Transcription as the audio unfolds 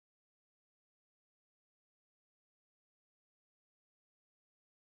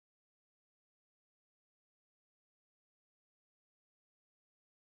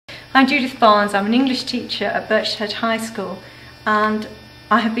I'm Judith Barnes. I'm an English teacher at Birchhead High School, and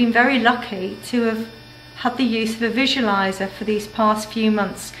I have been very lucky to have had the use of a visualiser for these past few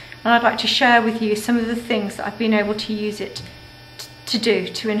months, and I'd like to share with you some of the things that I've been able to use it to do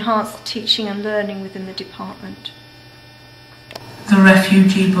to enhance the teaching and learning within the department. The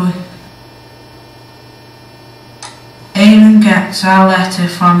refugee boy. Alan gets a letter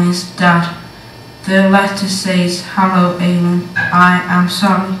from his dad. The letter says, "Hello Alan, I am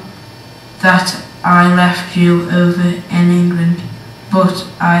sorry that I left you over in England, but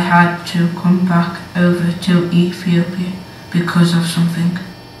I had to come back over to Ethiopia because of something."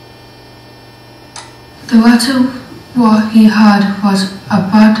 The letter what he had was a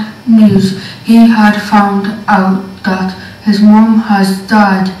bad news. He had found out that his mum has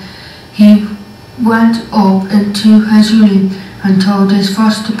died. He went up into his room and told his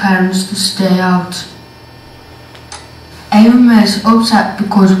foster parents to stay out. Aaron is upset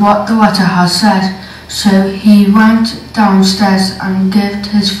because what the letter has said, so he went downstairs and gave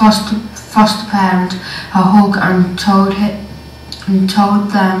his foster parent a hug and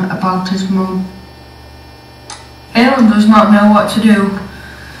told them about his mum. Aaron does not know what to do.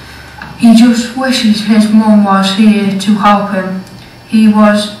 He just wishes his mum was here to help him. He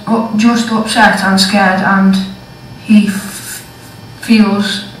was just upset and scared, and he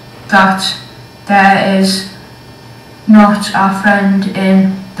feels that there is not a friend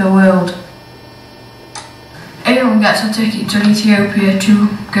in the world. Aaron gets a ticket to Ethiopia to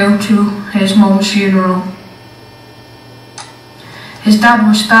go to his mum's funeral. His dad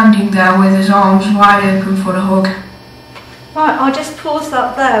was standing there with his arms wide open for a hug. Right, I'll just pause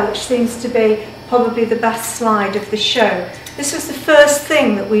that there, which seems to be probably the best slide of the show. This was the first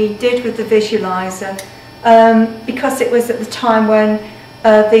thing that we did with the visualiser, because it was at the time when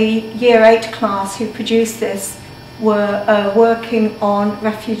the Year 8 class who produced this were working on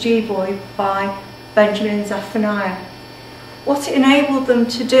Refugee Boy by Benjamin Zephaniah. What it enabled them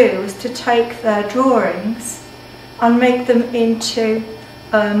to do was to take their drawings and make them into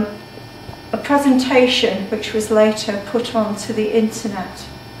a presentation which was later put onto the internet.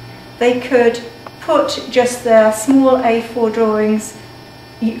 They could put just their small A4 drawings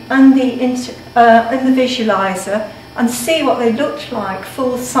in the visualiser and see what they looked like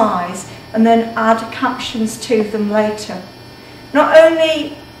full size, and then add captions to them later. Not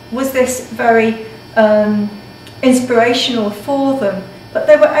only was this very inspirational for them, but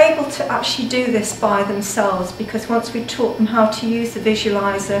they were able to actually do this by themselves, because once we taught them how to use the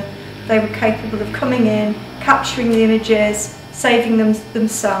visualiser, they were capable of coming in, capturing the images, saving them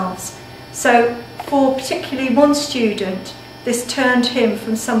themselves. So for particularly one student, this turned him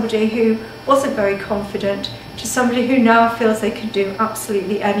from somebody who wasn't very confident to somebody who now feels they can do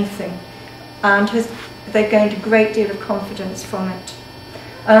absolutely anything, and they've gained a great deal of confidence from it.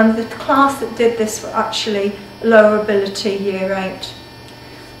 The class that did this were actually lower ability Year 8.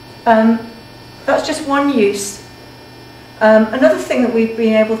 That's just one use. Another thing that we've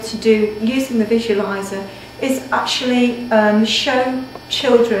been able to do using the visualiser is actually show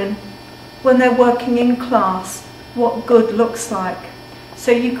children when they're working in class what good looks like.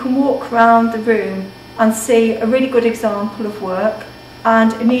 So you can walk around the room and see a really good example of work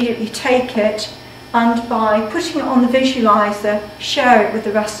and immediately take it, and by putting it on the visualiser, share it with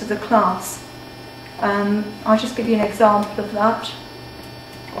the rest of the class. I'll just give you an example of that.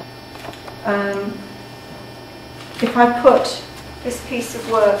 If I put this piece of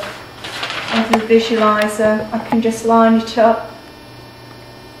work onto the visualiser, I can just line it up.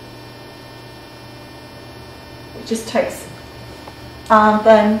 It just takes, and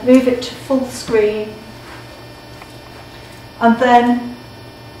then move it to full screen, and then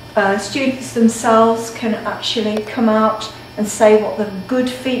students themselves can actually come out and say what the good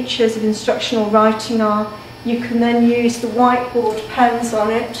features of instructional writing are. You can then use the whiteboard pens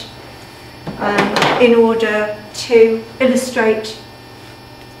on it in order to illustrate,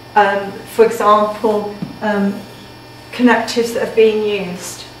 for example, connectives that have been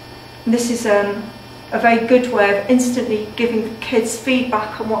used. And this is a very good way of instantly giving the kids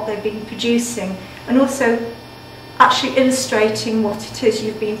feedback on what they've been producing, and also actually illustrating what it is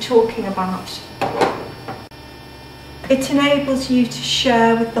you've been talking about. It enables you to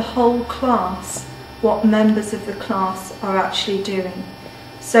share with the whole class what members of the class are actually doing,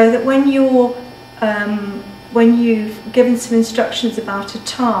 so that when you've given some instructions about a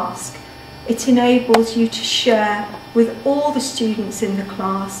task, it enables you to share with all the students in the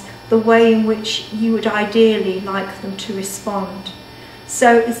class the way in which you would ideally like them to respond.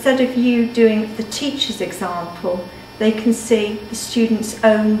 So instead of you doing the teacher's example, they can see the student's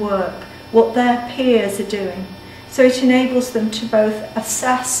own work, what their peers are doing. So it enables them to both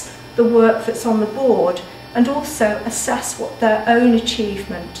assess the work that's on the board, and also assess what their own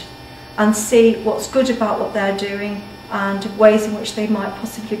achievement and see what's good about what they're doing and ways in which they might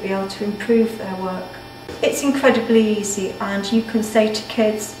possibly be able to improve their work. It's incredibly easy, and you can say to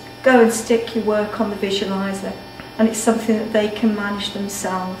kids, go and stick your work on the visualiser, and it's something that they can manage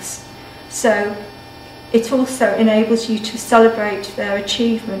themselves. So it also enables you to celebrate their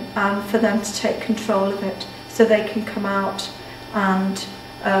achievement and for them to take control of it, so they can come out and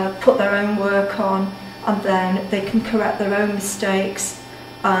put their own work on, and then they can correct their own mistakes,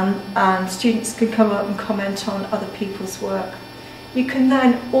 and students can come up and comment on other people's work. You can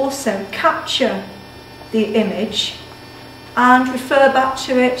then also capture the image and refer back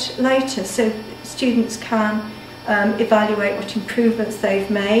to it later, so students can evaluate what improvements they've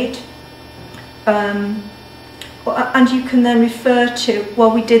made, and you can then refer to,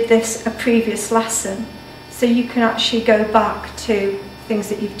 well, we did this a previous lesson, so you can actually go back to things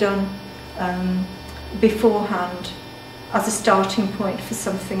that you've done beforehand as a starting point for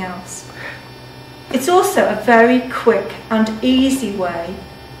something else. It's also a very quick and easy way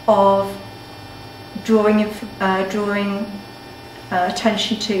of drawing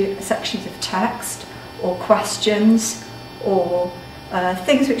attention to sections of text or questions or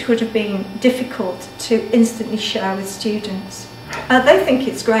things which would have been difficult to instantly share with students. They think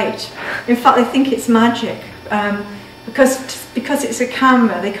it's great. In fact, they think it's magic. Because it's a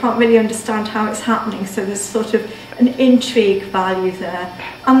camera, they can't really understand how it's happening, so there's sort of an intrigue value there,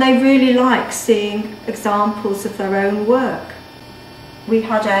 and they really like seeing examples of their own work. We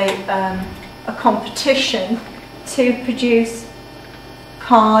had a competition to produce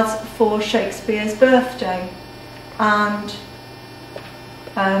cards for Shakespeare's birthday, and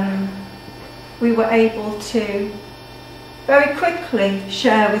we were able to very quickly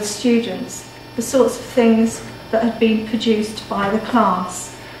share with students the sorts of things that had been produced by the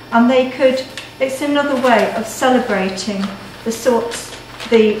class, and it's another way of celebrating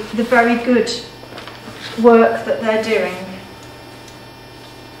the very good work that they're doing.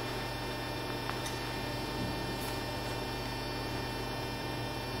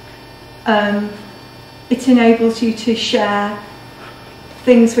 It enables you to share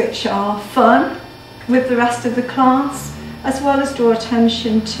things which are fun with the rest of the class, as well as draw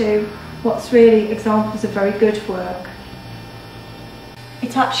attention to what's really examples of very good work.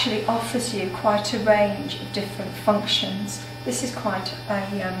 It actually offers you quite a range of different functions. This is quite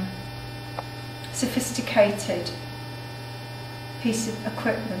a sophisticated piece of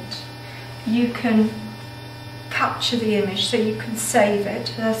equipment. You can capture the image, so you can save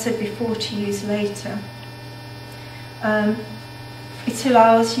it, as I said before, to use later. It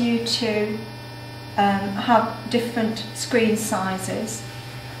allows you to have different screen sizes.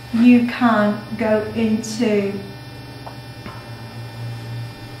 You can go into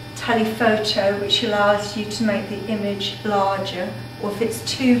telephoto, which allows you to make the image larger, or if it's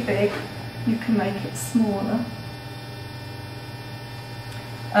too big, you can make it smaller.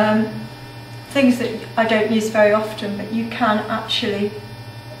 Things that I don't use very often, but you can actually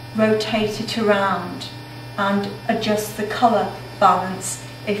rotate it around and adjust the colour balance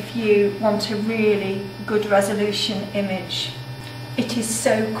if you want a really good resolution image. It is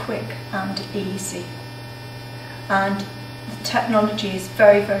so quick and easy, and the technology is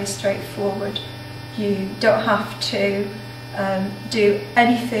very, very straightforward. You don't have to do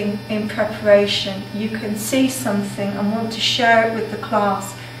anything in preparation. You can see something and want to share it with the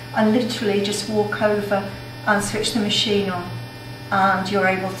class and literally just walk over and switch the machine on, and you're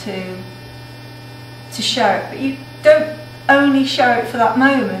able to share it. But you don't only share it for that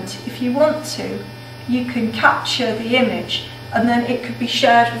moment. If you want to, you can capture the image, and then it could be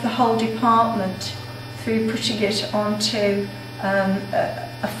shared with the whole department through putting it onto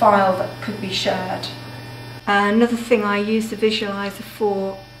a file that could be shared. Another thing I use the visualiser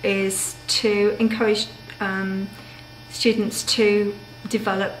for is to encourage students to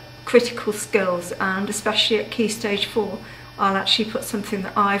develop critical skills, and especially at Key Stage 4 I'll actually put something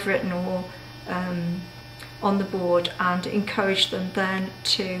that I've written or on the board and encourage them then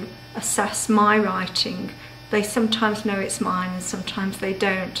to assess my writing. They sometimes know it's mine and sometimes they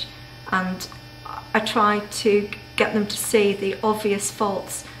don't, and I try to get them to see the obvious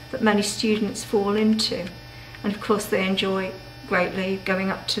faults that many students fall into, and of course they enjoy greatly going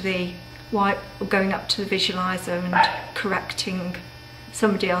up to the visualiser and correcting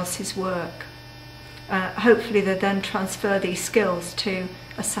somebody else's work. Hopefully they then transfer these skills to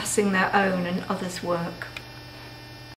assessing their own and others' work.